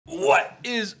What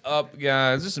is up,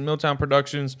 guys? This is Milltown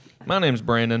Productions. My name's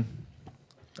Brandon.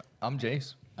 I'm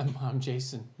Jace. I'm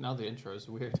Jason. Now the intro is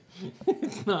weird.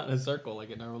 It's not in a circle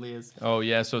like it normally is. Oh,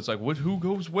 yeah, so it's like, who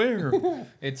goes where?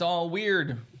 It's all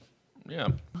weird. Yeah.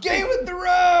 Game of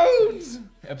Thrones!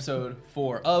 Episode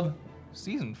 4 of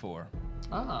Season 4.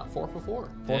 Ah, 4 for 4.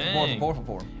 4 for 4 Dang. for 4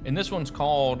 for 4. And this one's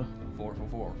called... 4 for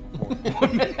 4 for 4.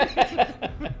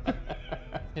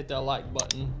 Hit that like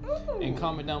button and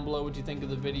comment down below what you think of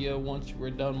the video once we're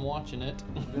done watching it.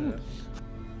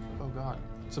 Oh, God.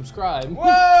 Subscribe.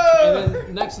 Whoa! And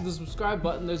then next to the subscribe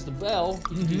button, there's the bell.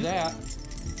 You can do that.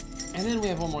 And then we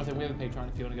have one more thing. We have a Patreon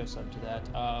if you want to go sub to that.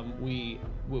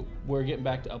 We're getting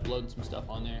back to uploading some stuff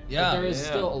on there. Yeah, But there is yeah.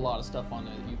 still a lot of stuff on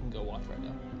there that you can go watch right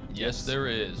now. Yes, there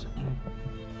is.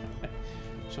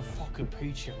 It's a fucking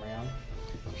pizza, man.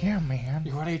 Yeah, man.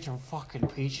 You wanna eat your fucking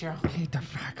pizza? Eat the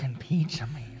fucking pizza,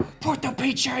 man. Put the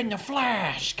pizza in the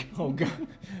flask! Oh, God.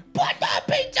 Put the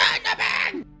pizza in the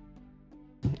bag!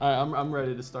 Alright, I'm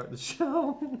ready to start the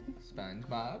show.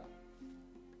 SpongeBob.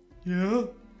 Yeah.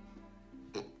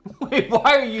 Wait,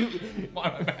 why are you... Why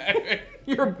am I mad?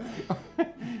 You're...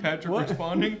 Patrick What?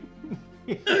 responding?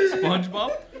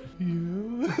 SpongeBob?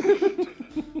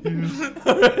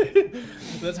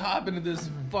 Let's hop into this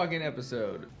fucking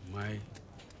episode. My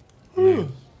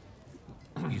name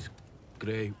is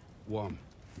Grey Worm.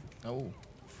 Oh.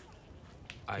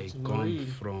 I in the come read.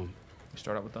 from We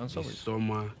start out with the the Unsullied.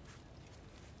 summer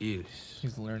hills.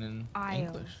 He's learning Isles.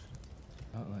 English.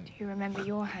 Not like... Do you remember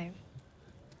your home?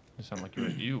 It sounded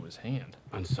like you was hand.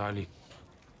 Unsolid.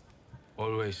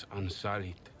 Always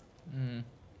unsolid.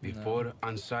 Before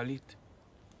unsolid,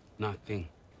 nothing.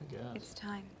 I guess. It's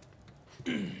time.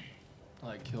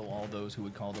 Like, kill all those who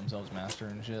would call themselves master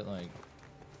and shit, like...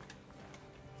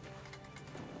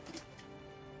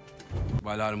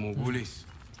 Valar Mogulis.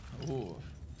 Ooh.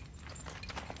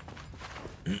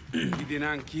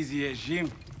 Idinan kizi ejim.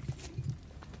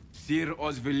 Sir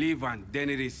os velivan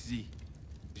denerisi.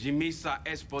 Jimisa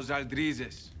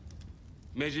esposaldrizes.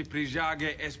 Meji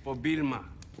prijage espobilma.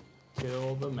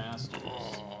 Kill the masters.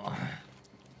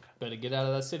 Better get out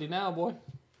of that city now, boy.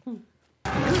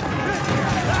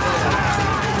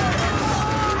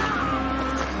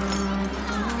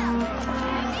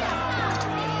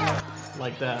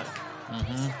 Like that.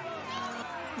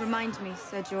 Remind me,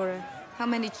 Sir Jorah, how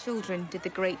many children did the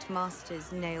great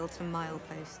masters nail to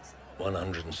mileposts?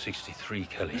 163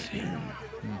 Khaleesi.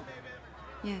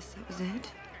 Yes, that was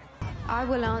it. I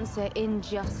will answer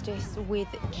injustice with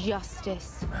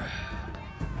justice.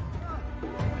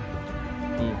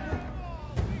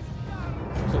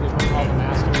 So they put all the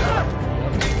masters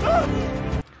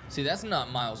See, that's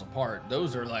not miles apart.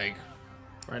 Those are like...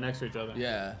 right next to each other.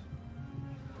 Yeah.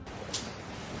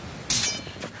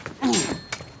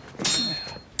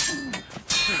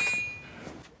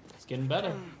 It's getting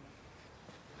better.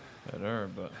 Better,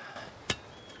 but...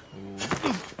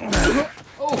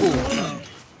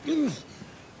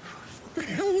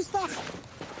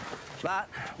 That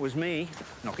was me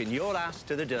knocking your ass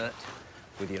to the dirt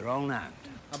with your own hand.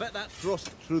 I bet that thrust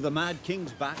through the Mad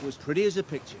King's back was pretty as a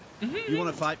picture. You want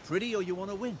to fight pretty or you want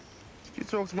to win? You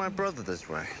talk to my brother this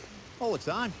way. All the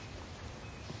time.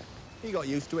 He got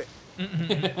used to it.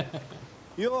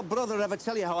 Your brother ever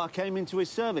tell you how I came into his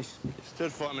service?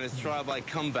 Stood for him in his trial by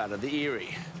combat at the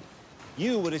Eyrie.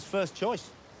 You were his first choice.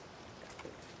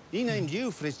 He named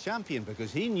you for his champion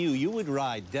because he knew you would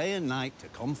ride day and night to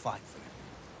come fight for him.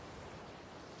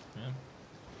 Yeah.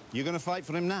 You're gonna fight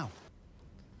for him now?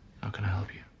 How can I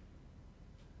help you?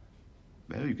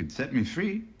 Well, you could set me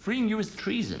free. Freeing you is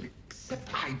treason, Except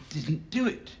I didn't do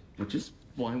it. which is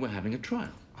why we're having a trial.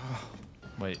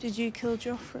 Wait. Did you kill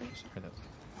Joffrey? Sorry, that-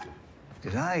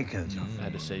 Did I kill John? I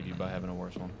had to save you by having a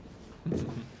worse one.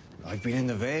 I've been in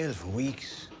the Vale for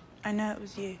weeks. I know it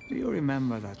was you. Do you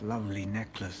remember that lovely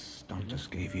necklace Dantas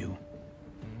gave you?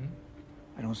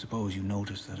 I don't suppose you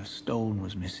noticed that a stone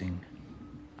was missing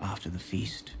after the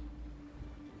feast.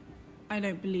 I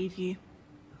don't believe you.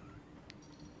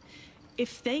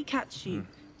 If they catch you,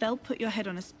 they'll put your head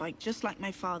on a spike just like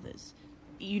my father's.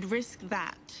 You'd risk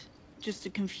that just to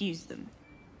confuse them.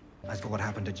 As for what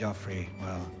happened to Joffrey,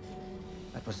 well,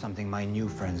 that was something my new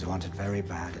friends wanted very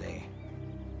badly.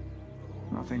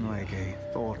 Nothing like a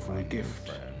thoughtful gift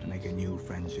to make a new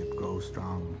friendship grow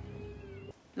strong.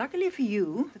 Luckily for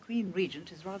you, the Queen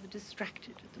Regent is rather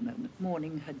distracted at the moment,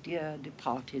 mourning her dear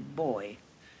departed boy.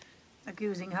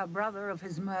 Accusing her brother of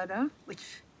his murder,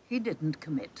 which he didn't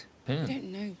commit. I don't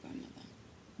know, Grandmother.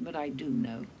 But I do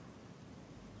know.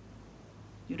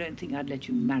 You don't think I'd let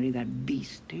you marry that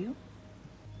beast, do you?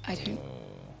 I don't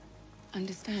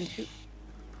understand who.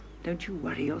 Don't you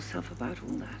worry yourself about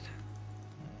all that.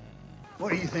 What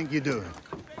do you think you're doing?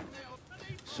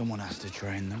 Someone has to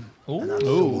train them. Ooh. And that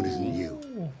someone isn't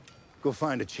you. Go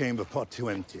find a chamber pot to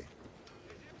empty.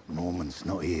 Norman's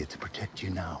not here to protect you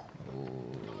now.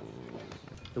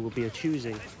 There will be a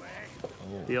choosing.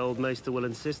 The old maester will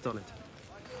insist on it.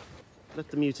 Let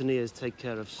the mutineers take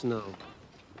care of Snow.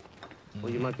 Or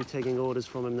you might be taking orders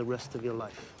from him the rest of your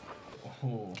life.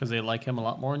 Because they like him a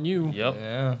lot more than you. Yep.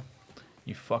 Yeah.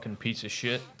 You fucking piece of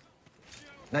shit.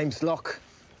 Name's Locke.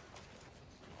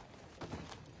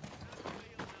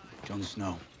 Jon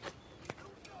Snow.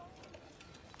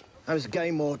 I was a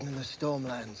game warden in the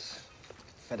Stormlands.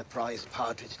 Fed a prize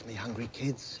partridge to me hungry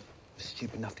kids. Was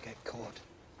stupid enough to get caught.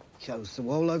 Chose the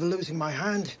wall over losing my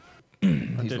hand.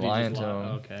 He's lying to him.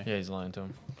 Okay. Yeah, he's lying to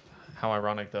him. How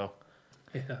ironic, though.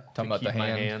 Yeah. Talking about the Keep my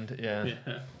hand. hand.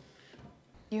 Yeah.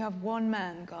 You have one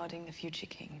man guarding the future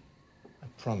king. I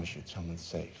promise you someone's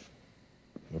safe.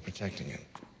 We're protecting him.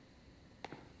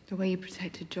 The way you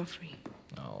protected Joffrey.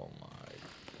 Oh my.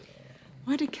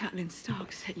 Why did Catelyn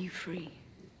Stark set you free?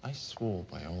 I swore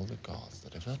by all the gods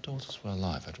that if her daughters were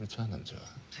alive, I'd return them to her.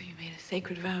 So you made a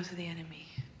sacred vow to the enemy.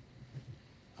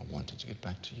 I wanted to get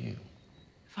back to you.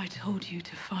 If I told you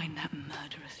to find that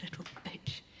murderous little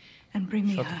bitch and bring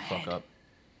me Shut her the fuck head, up.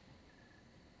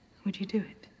 would you do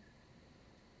it?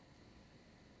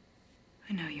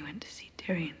 I know you went to see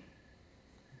Tyrion.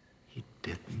 He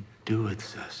didn't do it,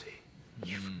 Cersei.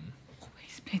 You've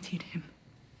always pitied him.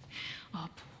 Our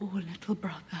poor little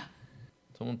brother.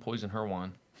 Someone poisoned her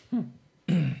wine.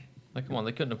 Like, come on,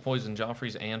 they couldn't have poisoned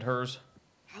Joffrey's and hers.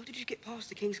 How did you get past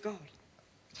the King's Guard?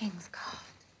 King's Guard.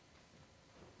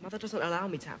 Mother doesn't allow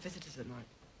me to have visitors at night.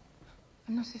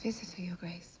 I'm not a visitor, Your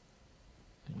Grace.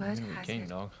 Word You're the has king, it,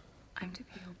 dog. I'm to be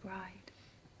your bride.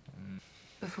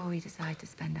 Before we decide to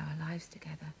spend our lives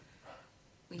together,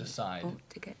 we Decide. ought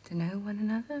to get to know one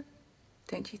another,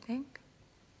 don't you think?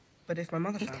 But if my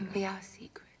mother It found can out- be our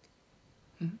secret.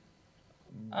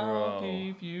 I'll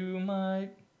give you my.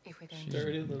 If we're going She's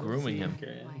Dirty little grooming him.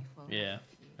 secret. Yeah,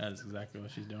 that's exactly what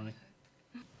she's doing.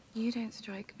 You don't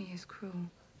strike me as cruel.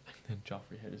 And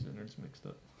Joffrey had his innards mixed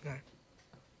up. No.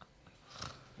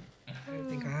 I don't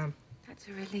think I am. That's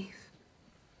a relief.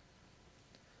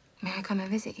 May I come and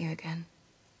visit you again?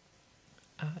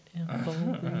 I am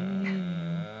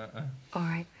All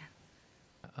right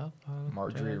then.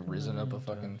 Marjorie risen up a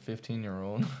fucking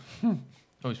 15-year-old.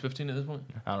 Oh, he's 15 at this point?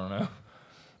 I don't know.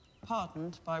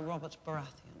 Pardoned by Robert Baratheon.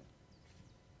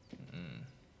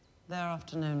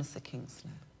 Thereafter known as the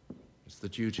Kingslayer. It's the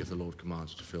duty of the Lord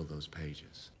Commander to fill those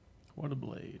pages. What a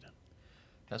blade.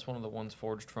 That's one of the ones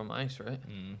forged from ice, right?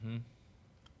 Mm-hmm.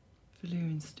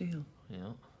 Valyrian steel.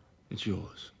 Yeah. It's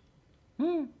yours.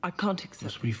 I can't It accept.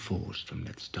 was reforged from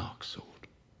Ned Stark's sword.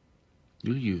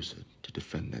 You'll use it to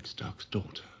defend Ned Stark's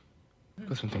daughter.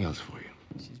 Got something else for you.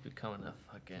 She's becoming a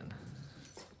fucking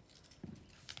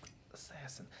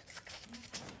assassin.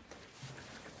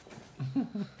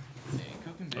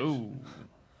 Ooh.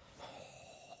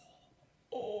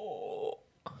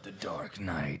 The Dark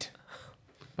Knight.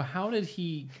 But how did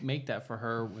he make that for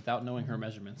her without knowing her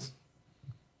measurements?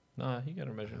 Nah, he got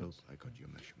her measurements. I got your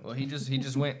measurements. Well, he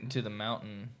just went to the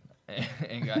mountain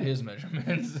and got his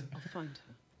measurements. I'll find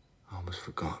her. I almost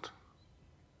forgot.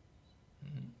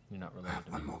 You're not I related have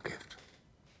to one me. more gift.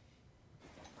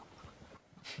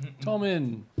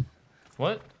 Tommen.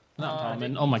 What? Not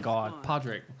Tommen. Oh my god.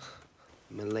 Podrick.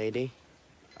 Milady,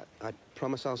 I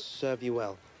promise I'll serve you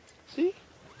well. See?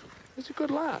 He's a good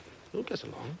lad. He'll get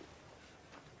along.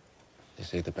 They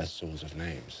say the best swords have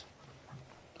names.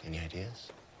 Any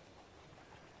ideas?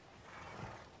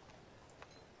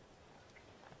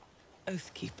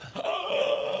 Oathkeeper.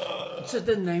 It's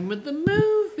the name of the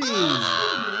movie.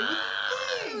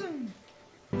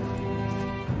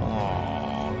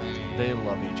 Aww, they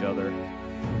love each other.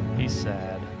 He's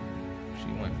sad. She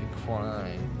might be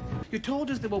crying. You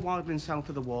told us they were wildling south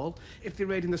of the wall. If they're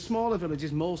raiding the smaller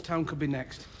villages, Molestown could be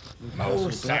next.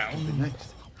 Molestown?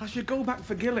 Next. I should go back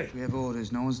for Gilly. We have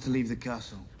orders. No one's to leave the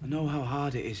castle. I know how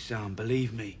hard it is, Sam.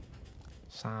 Believe me.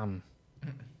 Sam.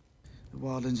 The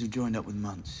wildlings have joined up with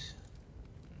Munts.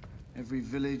 Every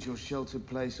village or sheltered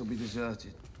place will be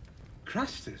deserted.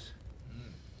 Crasters?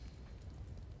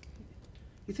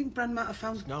 You think Bran might have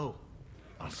found... No.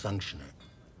 I'll sanction it.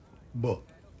 But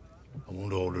I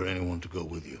won't order anyone to go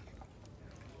with you.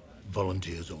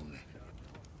 Volunteers only.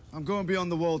 I'm going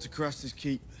beyond the wall to Craster's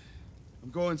Keep. I'm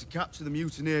going to capture the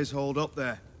mutineers holed up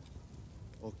there.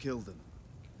 Or kill them.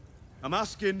 I'm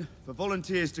asking for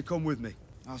volunteers to come with me.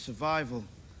 Our survival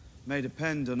may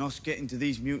depend on us getting to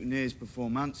these mutineers before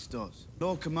Mance does.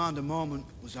 Lord Commander Mormont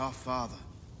was our father.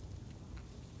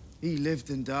 He lived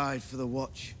and died for the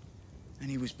Watch. And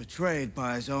he was betrayed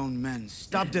by his own men,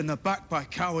 stabbed in the back by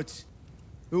cowards.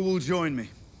 Who will join me?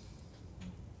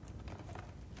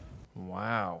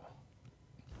 Wow.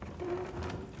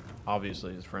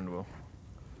 Obviously, his friend will.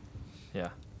 Yeah.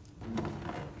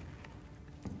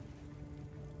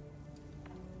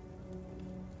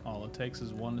 All it takes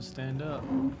is one to stand up.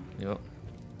 Yep.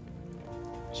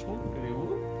 Scooping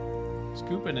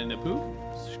in the poop.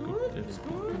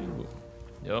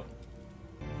 Yep.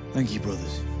 Thank you,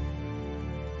 brothers.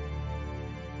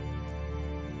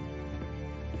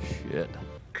 Shit.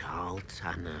 Carl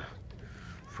Tanner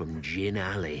from Gin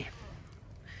Alley,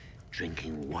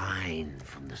 drinking wine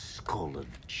from the skull of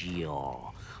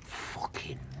Gior.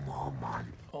 Fucking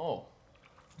Mormon. Oh.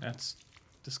 That's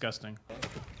disgusting.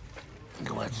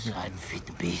 Go outside and feed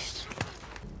the beast.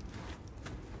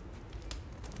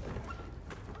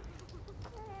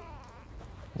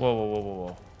 Whoa, whoa, whoa, whoa,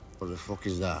 whoa. What the fuck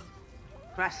is that?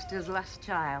 Craster's last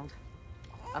child.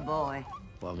 A boy.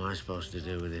 What am I supposed to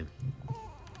do with him?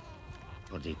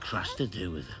 What did Craster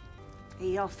do with her?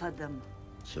 He offered them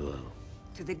To who?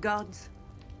 to the gods.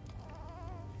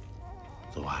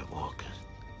 The White Walkers.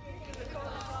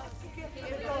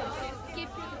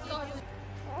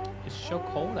 It's so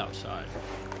cold outside.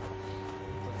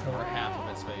 Cover half of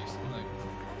its face. Like,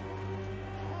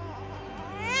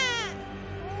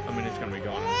 I mean, it's gonna be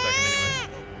gone in a second anyway.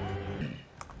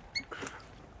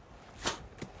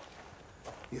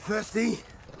 You thirsty?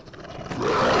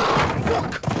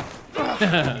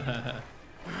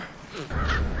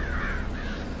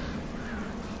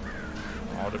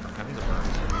 All different kinds of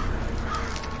burns.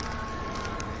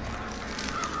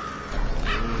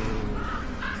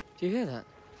 Do you hear that?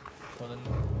 well, then,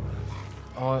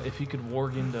 If he could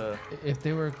warg into, if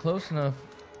they were close enough,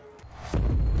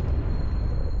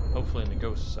 hopefully in the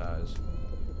ghost size.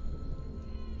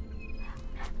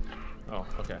 Oh,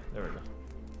 okay, there we go.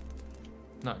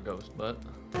 Not ghost, but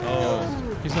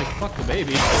He's like, fuck the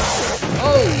baby.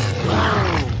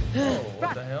 oh,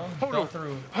 what the hell? Fell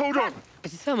through. Hold on!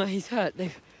 It's Summer, he's hurt.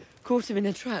 They've caught him in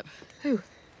a trap. Who? I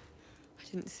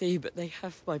didn't see, but they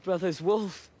have my brother's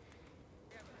wolf.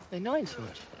 They know him so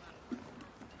much.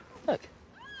 Look.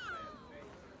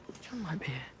 John might be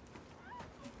here.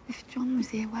 If John was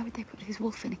here, why would they put his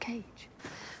wolf in a cage?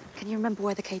 Can you remember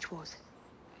where the cage was?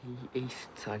 The east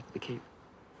side of the keep.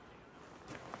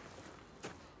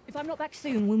 If I'm not back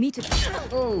soon, we'll meet at...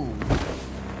 Oh.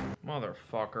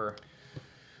 motherfucker.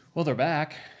 Well, they're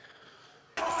back.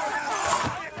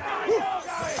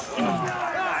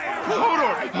 Hold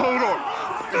on! Hold on!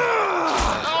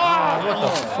 Oh, what the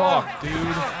fuck,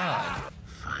 dude?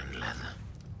 Fine leather.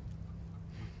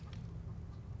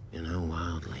 You know,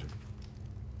 wildling.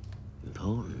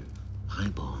 Important.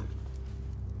 Highborn.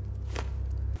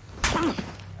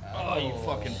 Oh, you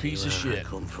fucking piece of Where shit. I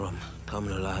come from.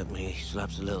 Commoner like me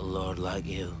slaps a little lord like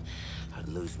you. I'd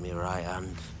lose me right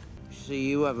hand. See,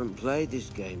 you haven't played this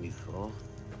game before.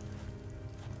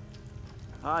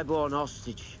 Highborn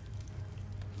hostage.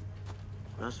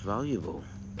 That's valuable.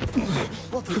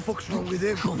 What the fuck's wrong with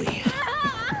him? Come here.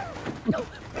 No!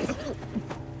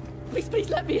 Please, please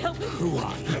let me help him. Who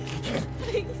are you?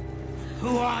 Please.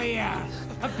 Who are you?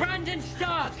 I'm Brandon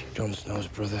Stark! Jon Snow's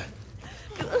brother.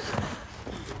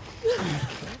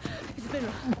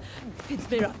 It's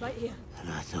been rough right here. And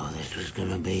I thought this was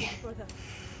gonna be Brother.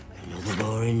 another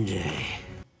boring day.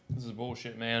 This is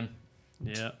bullshit, man.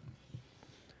 Yeah.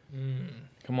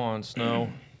 Come on, Snow.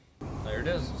 There it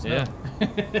is. Yeah.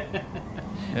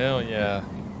 Hell yeah.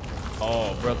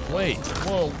 Oh, bro, wait.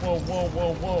 Whoa, whoa, whoa,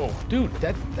 whoa, whoa. Dude,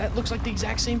 that looks like the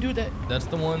exact same dude that... That's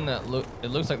the one that it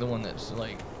looks like the one that's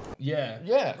like. Yeah.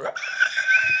 Yeah.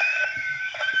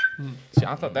 See,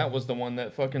 I thought that was the one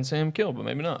that fucking Sam killed, but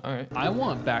maybe not. All right. I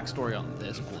want backstory on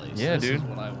this place. Yeah, this dude. Is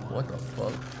what I want. What the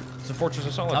fuck? It's a Fortress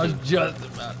of Solitude. I was just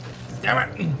about.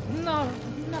 Damn it! No,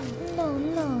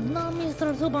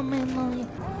 Mr. Superman, no.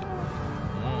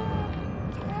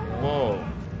 Whoa.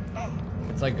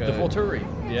 It's like The a Volturi.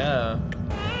 Yeah.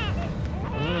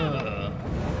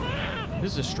 Ugh.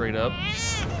 This is straight up.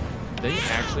 They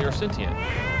actually are sentient.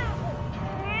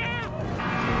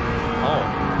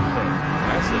 Oh.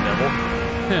 That's the devil.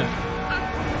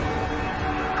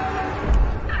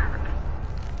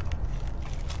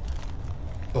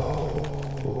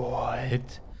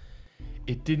 What?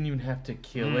 It didn't even have to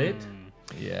kill it.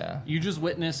 Yeah. You just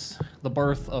witness the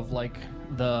birth of like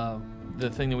the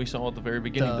thing that we saw at the very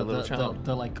beginning, the little child.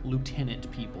 the like lieutenant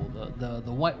people, the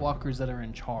White Walkers that are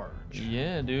in charge.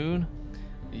 Yeah, dude.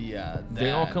 Yeah.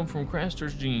 They all come from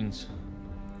Craster's genes.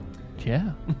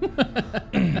 Yeah.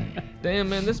 Damn,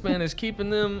 man, this man is keeping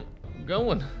them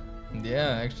going.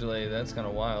 Yeah, actually, that's kind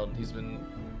of wild. He's been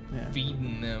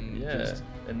feeding them. Yeah, Just,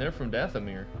 and they're from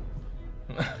Dathomir.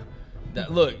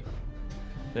 look.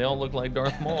 They all look like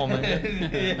Darth Maul, man.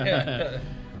 Yeah.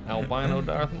 Albino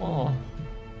Darth Maul.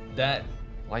 That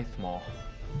Life Maul.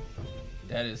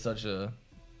 That is such a...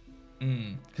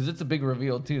 Because it's a big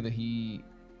reveal, too, that he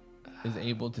is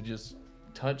able to just...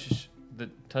 touch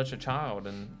a child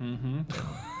and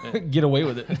get away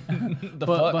with it.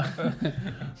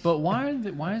 But why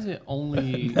is it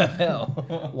only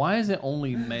why is it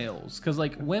only males? Because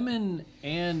like women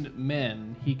and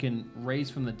men he can raise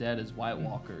from the dead as White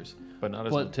Walkers, but not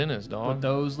as lieutenants, dog. But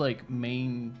those like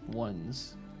main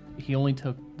ones, he only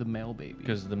took the male baby.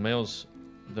 Because the males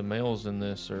in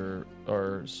this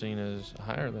are seen as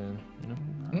higher than,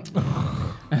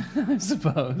 I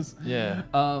suppose. Yeah.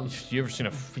 You ever seen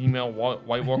a female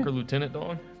White Walker lieutenant,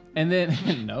 dog? And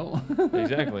then no.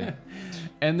 Exactly.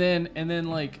 And then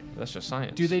like that's just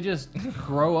science. Do they just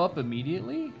grow up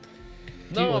immediately?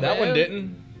 No, that one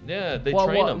didn't. Yeah, they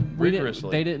train them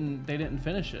rigorously. They didn't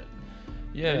finish it.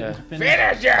 Yeah.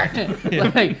 Finish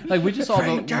it. like we just saw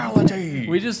Fatality.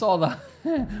 we just saw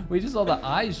the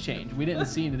eyes change. We didn't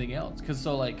see anything else. Cause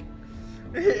so like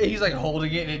he's like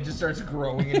holding it and it just starts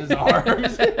growing in his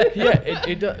arms. Yeah,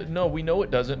 it does. No, we know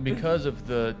it doesn't because of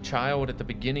the child at the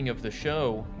beginning of the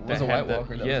show. Was a White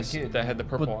Walker. That was a kid. That had the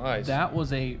purple eyes. That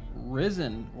was a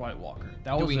risen White Walker.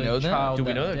 That was Do we a know that? child Do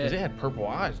we know that? did. Because it had purple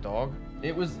eyes, dog.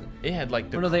 It had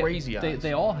like the crazy eyes.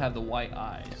 They all have the white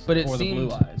eyes. But it or seemed, the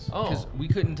blue eyes. Because we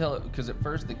couldn't tell it. Because at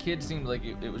first the kid seemed like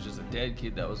it was just a dead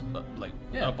kid that was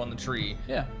up on the tree.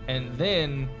 Yeah. And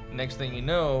then next thing you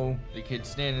know, the kid's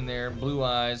standing there, blue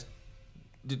eyes,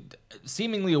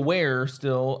 seemingly aware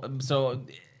still. So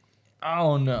I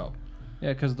don't know.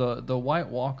 Yeah, because the White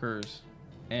Walkers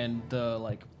and the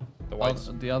whites.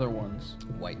 the other ones,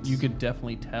 whites, you could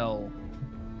definitely tell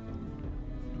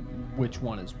which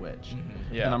one is which.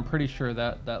 Yeah. And I'm pretty sure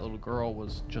that little girl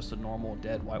was just a normal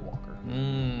dead White Walker.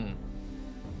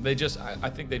 I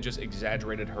think they just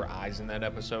exaggerated her eyes in that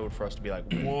episode for us to be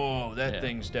like, whoa, that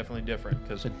thing's definitely different.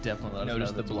 Because it definitely let us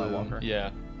notice know the that's a White blue. Walker. Yeah.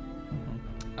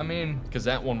 I mean, because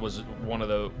that one was one of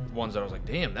the ones that I was like,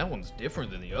 damn, that one's different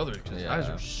than the others. Because his eyes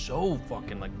are so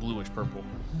fucking like bluish purple.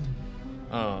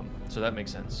 So that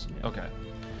makes sense. Okay.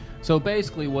 So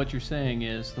basically, what you're saying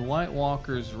is the White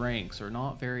Walkers' ranks are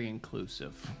not very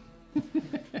inclusive.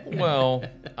 Well,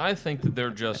 I think that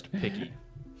they're just picky.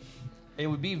 It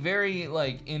would be very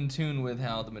in tune with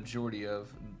how the majority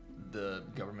of the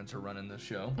governments are running this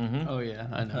show. Oh yeah,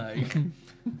 I know.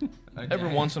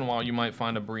 Every once in a while, you might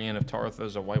find a Brienne of Tarth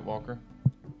as a White Walker.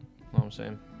 Know what I'm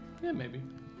saying? Yeah, maybe.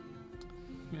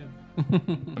 Yeah.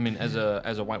 I mean, as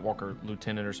a White Walker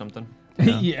lieutenant or something.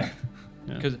 Yeah.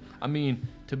 Because I mean,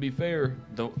 to be fair,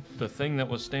 the thing that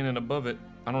was standing above it,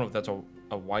 I don't know if that's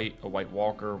a White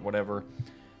Walker, whatever.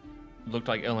 Looked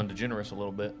like Ellen DeGeneres a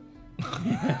little bit.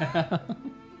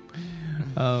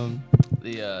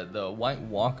 The White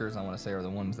Walkers, I want to say, are the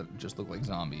ones that just look like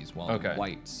zombies, while the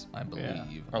whites, I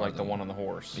believe, are like the one on the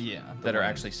horse. Yeah, that are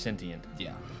actually sentient.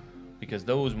 Yeah, because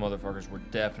those motherfuckers were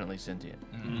definitely sentient.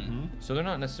 So they're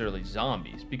not necessarily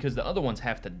zombies, because the other ones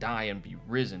have to die and be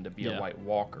risen to be a White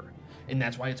Walker, and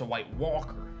that's why it's a White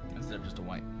Walker instead of just a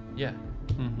white. Yeah.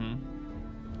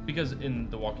 Because in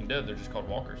The Walking Dead, they're just called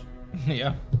walkers.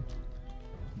 Yeah.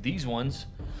 These ones,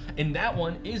 and that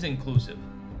one is inclusive.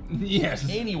 Yes.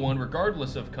 Anyone,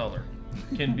 regardless of color,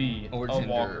 can be or a gender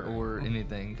walker or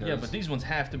anything. Yeah, but these ones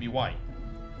have to be white.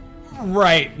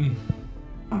 Right.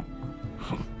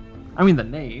 I mean the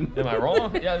name. Am I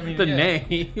wrong? Yeah, I mean the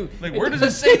name. Like, where does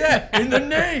it say that in the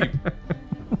name?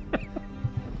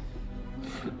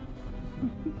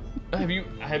 Have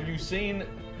you seen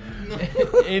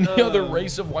any other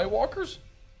race of White Walkers?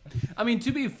 I mean,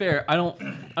 to be fair, I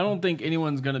don't think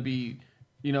anyone's gonna be,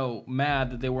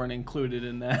 mad that they weren't included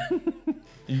in that.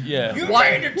 Yeah. You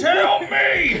mean to tell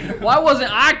me? Why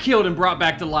wasn't I killed and brought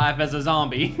back to life as a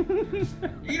zombie?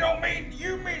 You mean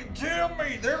to tell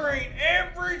me there ain't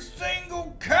every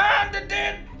single kind of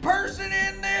dead person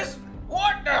in this?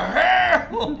 What the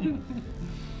hell?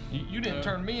 You didn't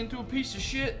turn me into a piece of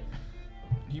shit.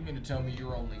 You mean to tell me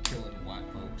you're only killing white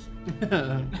folks?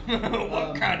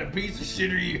 What kind of piece of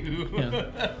shit are you?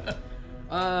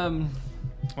 Why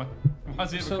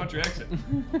does he have a country accent?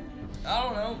 I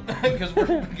don't know,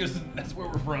 because that's where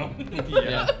we're from.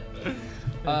 Yeah.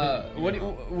 What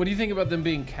do you think about them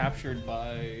being captured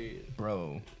by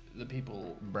the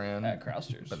people at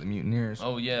Crouster's? By the mutineers.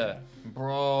 Oh yeah,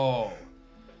 bro.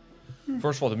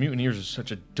 First of all, the Mutineers is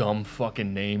such a dumb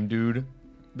fucking name, dude.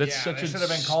 That's such they should have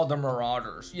been called the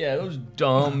Marauders. Yeah, those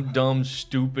dumb,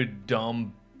 stupid,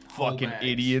 dumb Fucking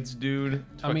idiots, dude.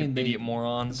 I mean, idiot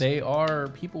morons. They are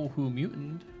people who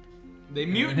mutant. They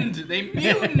mutant. They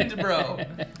mutant, bro.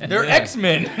 They're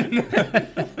X-Men.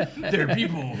 They're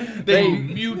people. They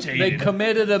mutated. They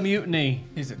committed a mutiny.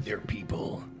 He said they're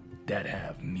people that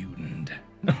have mutant.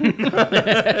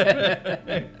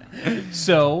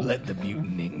 So let the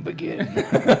mutinying begin.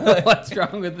 What's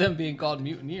wrong with them being called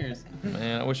mutineers?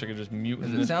 Man, I wish I could just mute in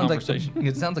It this sounds conversation. like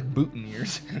it sounds like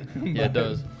boutonnieres. Yeah, it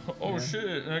does. Oh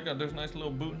shit! I got this nice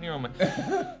little boutonniere on my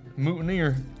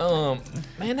mutineer.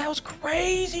 Man, that was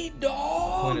crazy,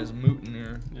 dog. Point is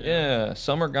mutineer. Yeah,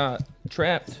 Summer got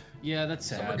trapped. Yeah, that's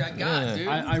sad. Summer got dude.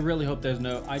 I really hope there's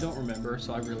no. I don't remember,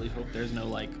 so I really hope there's no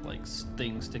like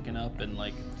thing sticking up and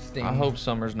like. I hope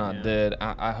Summer's not dead.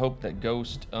 I hope that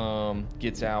Ghost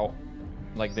gets out.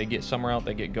 Like they get Summer out,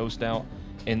 they get Ghost out,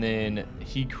 and then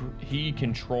he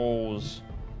controls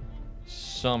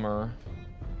Summer.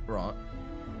 Right.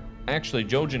 Actually,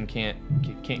 Jojen can't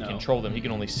control them. He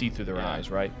can only see through their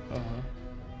eyes, right?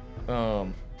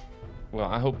 Well,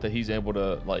 I hope that he's able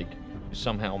to like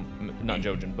somehow, not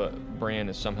Jojen, but Bran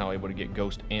is somehow able to get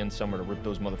Ghost and Summer to rip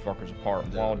those motherfuckers apart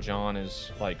while Jon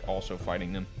is like also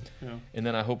fighting them. Yeah. And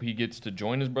then I hope he gets to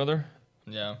join his brother.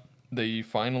 Yeah. They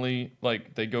finally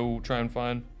like they go try and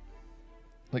find,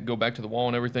 like go back to the wall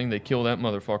and everything. They kill that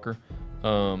motherfucker.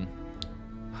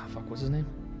 Fuck, what's his name?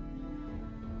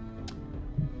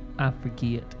 I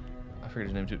forget. I forget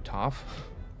his name too. Toph.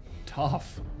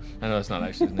 Toph. I know that's not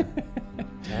actually his name.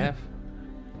 Taff.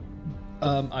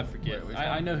 I forget.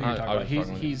 I know who you're talking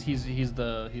about. He's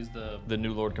the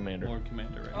new Lord Commander. Lord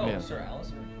Commander, right? Oh, Yeah. Sir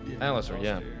Alistair. Alistair,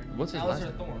 yeah. What's his last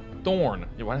Alistair Thorne. Thorne.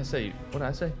 Yeah, what did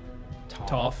I say?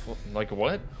 Toph. Like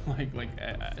what? like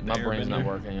My brain's not Airbender.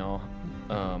 working, y'all.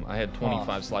 I had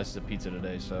 25 slices of pizza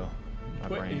today, so my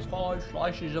brain's 25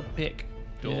 slices of pick.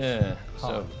 Yeah.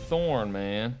 So Thorne,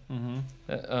 man.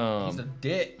 He's a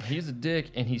dick. He's a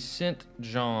dick, and he sent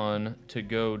Jon to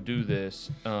go do this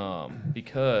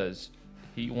because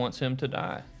he wants him to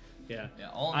die. Yeah. Yeah.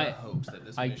 All in the hopes that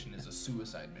this mission is a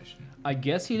suicide mission. I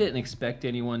guess he didn't expect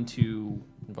anyone to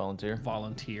volunteer.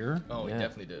 Oh, he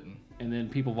definitely didn't. And then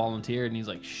people volunteered, and he's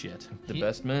like, "Shit." The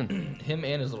best men. Him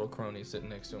and his little crony sitting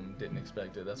next to him didn't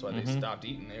expect it. That's why they stopped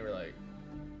eating. They were like,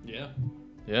 "Yeah,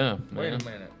 yeah." Wait man. a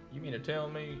minute. You mean to tell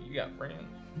me you got friends?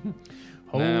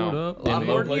 Hold Now, up. A lot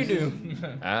more than you do.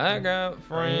 I got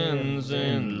friends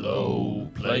in low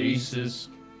places.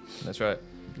 That's right.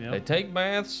 Yep. They take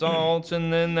bath salts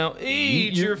and then they'll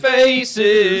eat your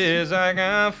faces. I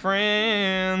got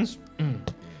friends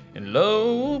in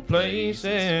low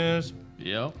places.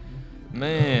 Yep.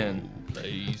 Man.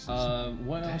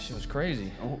 What That else? shit was crazy.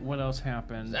 What else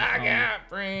happened? I got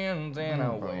friends and I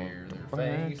wear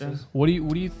their faces. What do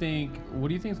you think? What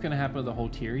do you think is gonna happen to the whole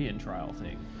Tyrion trial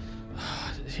thing?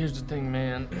 Here's the thing,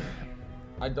 man.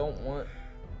 I don't want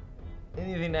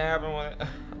anything to happen with it.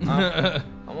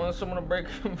 I want someone to break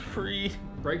him free.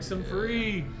 Breaks him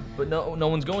free. But no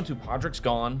one's going to. Podrick's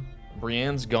gone.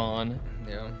 Brienne's gone.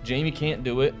 Yeah. Jamie can't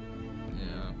do it.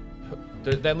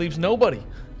 Yeah. That leaves nobody.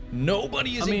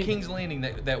 Nobody is I in mean- King's Landing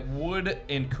that would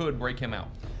and could break him out.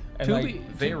 And To like be-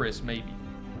 Varys, maybe.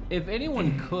 If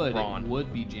anyone could, Ron. it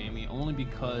would be Jamie, only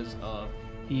because of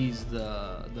he's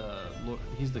the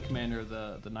commander of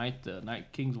the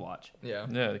night King's Watch. Yeah.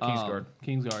 Yeah, the Kingsguard.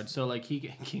 Kingsguard. So like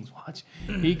King's Watch,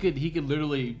 he could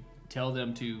literally tell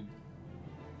them to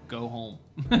go home,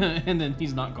 and then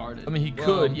he's not guarded. I mean, he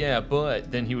could, yeah,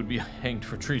 but then he would be hanged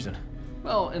for treason.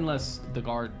 Well, unless the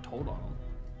guard told on him.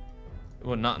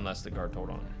 Well, not unless the guard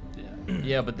told on him. Yeah.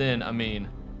 Yeah, but then, I mean,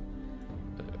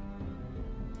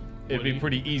 it'd be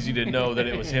pretty easy to know that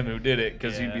it was him who did it,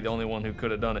 because he'd be the only one who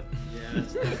could have done it. Yeah,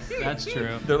 that's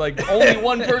true. They're like, only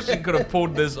one person could have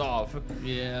pulled this off.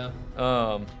 Yeah.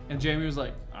 And Jamie was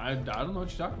like, I don't know what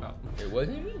you're talking about. It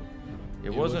wasn't me.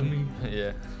 It wasn't me.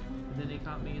 Yeah. And then he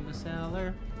caught me in the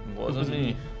cellar. It wasn't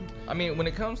me. I mean, when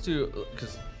it comes to,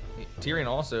 because Tyrion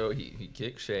also he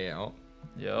kicked Shay out.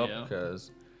 Yep. Yeah.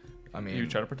 Because, I mean, He was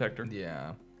trying to protect her.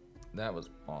 Yeah, that was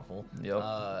awful. Yep.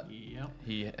 Yep.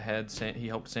 He helped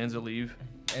Sansa leave.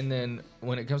 And then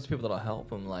when it comes to people that'll help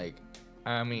him, like,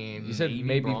 I mean, you said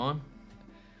maybe Bronn.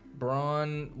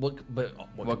 What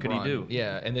could he Bronn? do?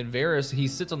 Yeah, and then Varys, he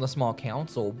sits on the small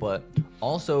council, but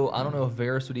also I don't know if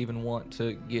Varys would even want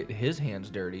to get his hands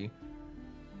dirty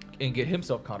and get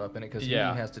himself caught up in it, because he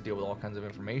has to deal with all kinds of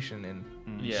information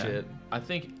and shit. I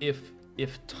think if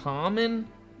Tommen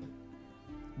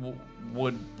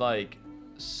would like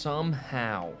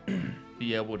somehow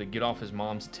be able to get off his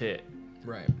mom's tit,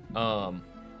 right?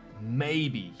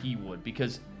 Maybe he would,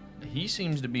 because he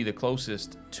seems to be the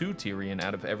closest to Tyrion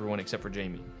out of everyone except for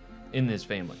Jamie in his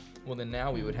family. Well, then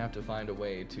now we would have to find a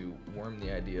way to worm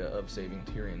the idea of saving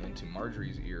Tyrion into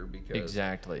Marjorie's ear because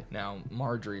exactly now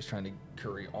Marjorie's trying to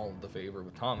curry all of the favor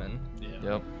with Tommen. Yeah.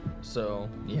 Yep. So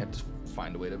you have to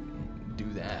find a way to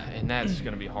do that, and that's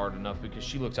going to be hard enough because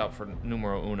she looks out for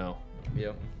numero uno.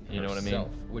 Yep. You know what I mean?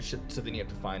 Which so then you have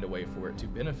to find a way for it to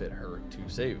benefit her to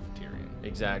save Tyrion.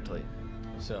 Exactly.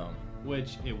 So.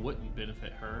 Which it wouldn't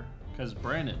benefit her because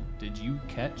Brandon, did you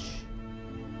catch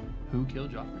who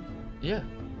killed Joffrey? Yeah.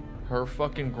 Her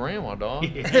fucking grandma, dog.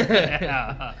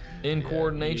 Yeah. In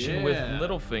coordination with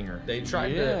Littlefinger. They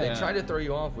tried to throw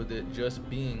you off with it just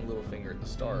being Littlefinger at the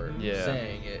start,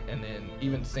 saying it, and then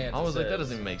even Sansa. I was like, says, that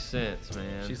doesn't even make sense,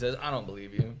 man. She says, "I don't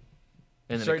believe you." And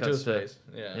then straight it to cuts his face.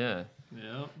 Yeah. Yeah.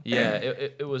 Yeah. Yeah.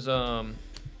 It was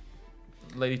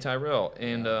Lady Tyrell,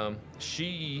 and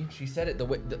she said it the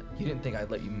way you didn't think I'd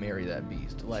let you marry that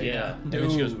beast. Like, and then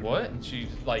she goes, "What?" And she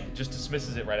like just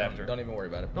dismisses it right after. Don't even worry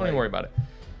about it. Don't even worry about it.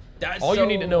 That's All you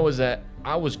need to know is that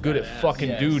I was good at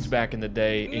fucking dudes back in the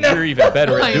day, and you're even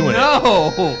better at doing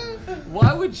it.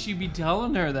 Why would she be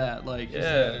telling her that? Like,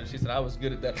 she said I was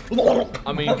good at that.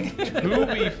 I mean, to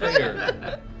be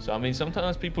fair. So I mean,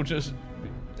 sometimes people just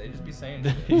they just be saying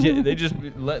yeah, they just be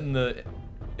letting the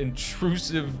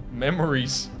intrusive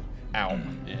memories out.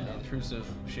 Yeah, intrusive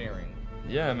sharing.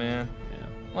 Yeah, man. Yeah.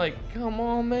 Like, come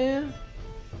on, man.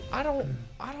 I don't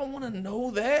want to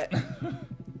know that.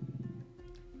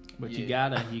 But you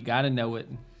gotta know it.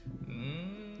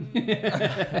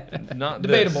 Not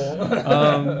debatable.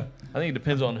 I think it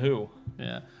depends on who.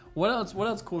 Yeah. What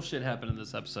else cool shit happened in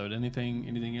this episode?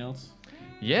 Anything else?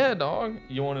 Yeah, dog.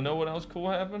 You want to know what else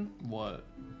cool happened? What?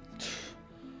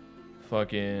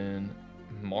 Fucking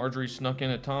Marjorie snuck in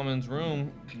at Tommen's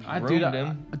room.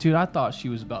 Dude, I thought she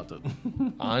was about to.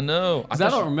 I know. I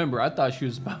don't remember. I thought she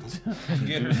was about to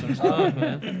get her some stuff,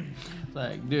 man.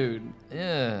 Like, dude.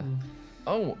 Yeah.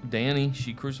 Oh, Dany,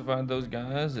 she crucified those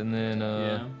guys, and then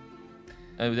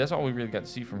that's all we really got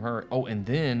to see from her. Oh, and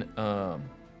then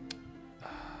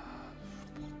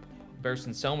Barristan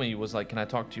Selmy was like, "Can I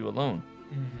talk to you alone?"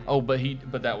 Mm-hmm. Oh, but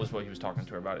that was what he was talking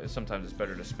to her about. Sometimes it's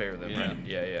better to spare them. Yeah. Right?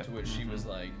 Yeah. To which she was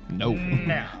like, "No,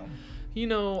 now." You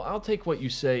know, I'll take what you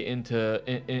say into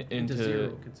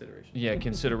zero consideration. Yeah,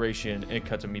 consideration. It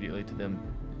cuts immediately to them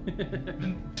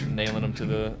nailing them to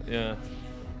the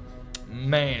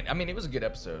Man, I mean, it was a good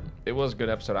episode. It was a good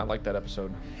episode. I liked that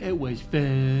episode. It was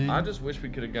fun. I just wish we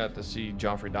could have got to see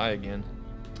Joffrey die again.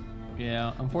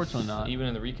 Yeah, unfortunately not. Even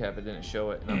in the recap, it didn't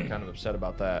show it, and I'm kind of upset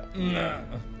about that.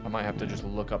 I might have to just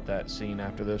look up that scene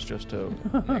after this just to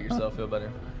make yourself feel better.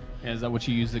 Yeah, is that what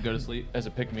you use to go to sleep? As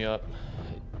a pick-me-up.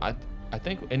 I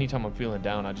think anytime I'm feeling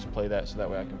down, I just play that so that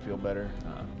way I can feel better.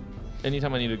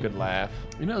 Anytime I need a good laugh,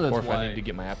 that's or if why I need to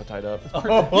get my appetite up.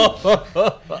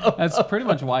 That's pretty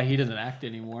much why he doesn't act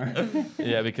anymore.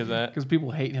 Yeah, because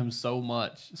people hate him so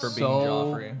much for being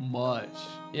Joffrey. Much.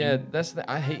 Yeah,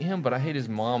 I hate him, but I hate his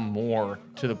mom more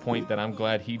to the point that I'm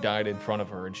glad he died in front of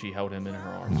her and she held him in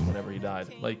her arms whenever he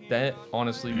died. Like, that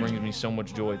honestly brings me so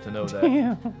much joy to know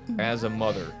that as a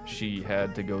mother, she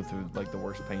had to go through like the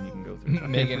worst pain you can go through.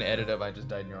 Megan edit up, I just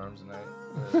died in your arms tonight.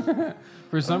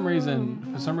 For some reason,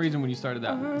 when you started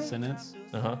that sentence,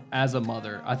 as a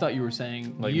mother, I thought you were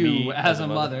saying like you me as a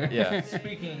mother. Yeah.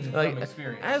 Speaking like, from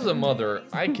experience. As a mother,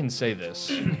 I can say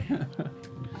this. And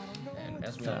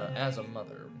as we know, as a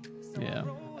mother. Yeah.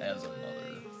 As a mother.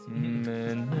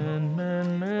 Man.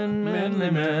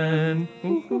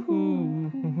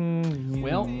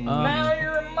 Well, now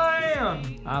you're a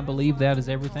man. I believe that is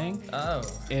everything. Oh.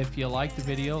 If you like the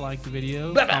video,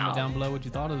 comment down below what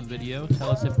you thought of the video. Tell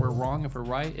us if we're wrong, if we're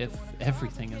right, if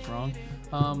everything is wrong.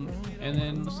 And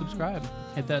then subscribe.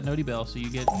 Hit that noti bell so you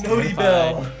get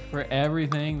notified for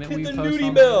everything that we the post nudie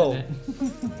on bell. the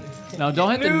internet. No,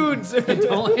 don't hit Nudes. the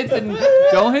don't hit the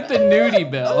nudie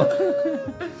bell.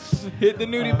 Hit the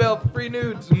nudie bell for free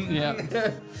nudes.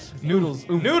 Yeah. Noodles.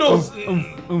 Noodles.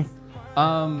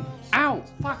 Ow!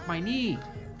 Fuck my knee.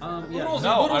 Yeah. Noodles.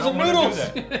 No, noodles I don't and want noodles.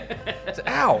 to do that.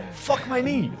 Ow! Fuck my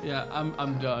knee. Yeah,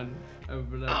 I'm done.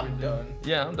 I'm done.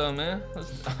 Yeah, I'm done, man.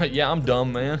 Yeah, I'm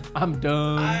dumb, man. I'm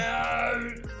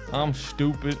done. I'm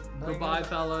stupid. Goodbye,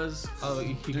 fellas. Oh,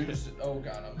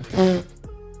 God. I'm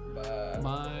Bye.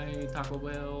 My Taco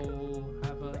Bell.